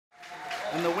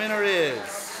And the winner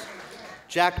is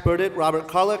Jack Burdett, Robert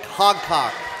Carlock,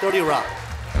 Hogcock, 30 Rock.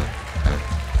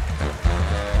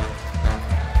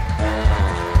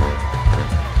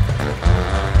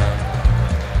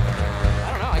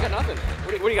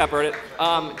 What do you got, Burdett?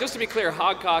 Just to be clear,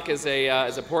 hogcock is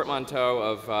a portmanteau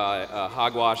of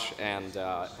hogwash and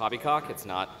poppycock. It's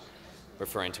not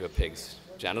referring to a pig's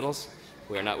genitals.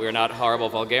 We are not horrible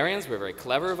vulgarians. We're very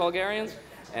clever vulgarians,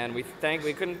 and we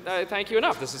couldn't thank you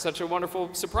enough. This is such a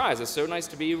wonderful surprise. It's so nice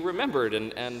to be remembered,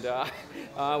 and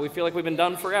we feel like we've been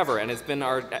done forever. And it's been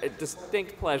our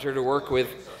distinct pleasure to work with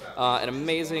an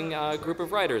amazing group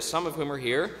of writers. Some of whom are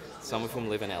here, some of whom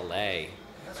live in L.A.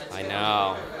 I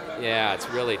know. Yeah, it's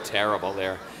really terrible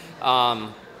there.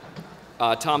 Tom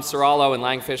Serrallo and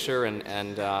Lang Fisher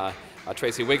and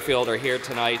Tracy Wigfield are here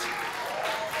tonight.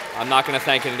 I'm not going to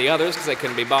thank any of the others because they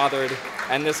couldn't be bothered.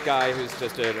 And this guy who's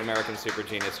just an American super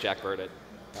genius, Jack Burdett.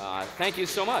 Thank you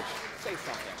so much. Say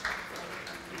something.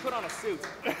 You put on a suit.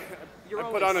 I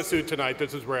put on a suit tonight.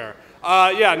 This is rare.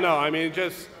 Yeah, no, I mean,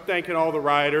 just thanking all the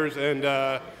writers and,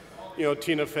 you know,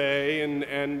 Tina Fey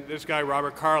and this guy,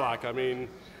 Robert Carlock. I mean,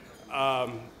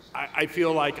 I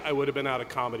feel like I would have been out of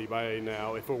comedy by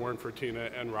now if it weren't for Tina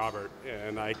and Robert,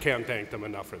 and I can't thank them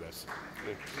enough for this.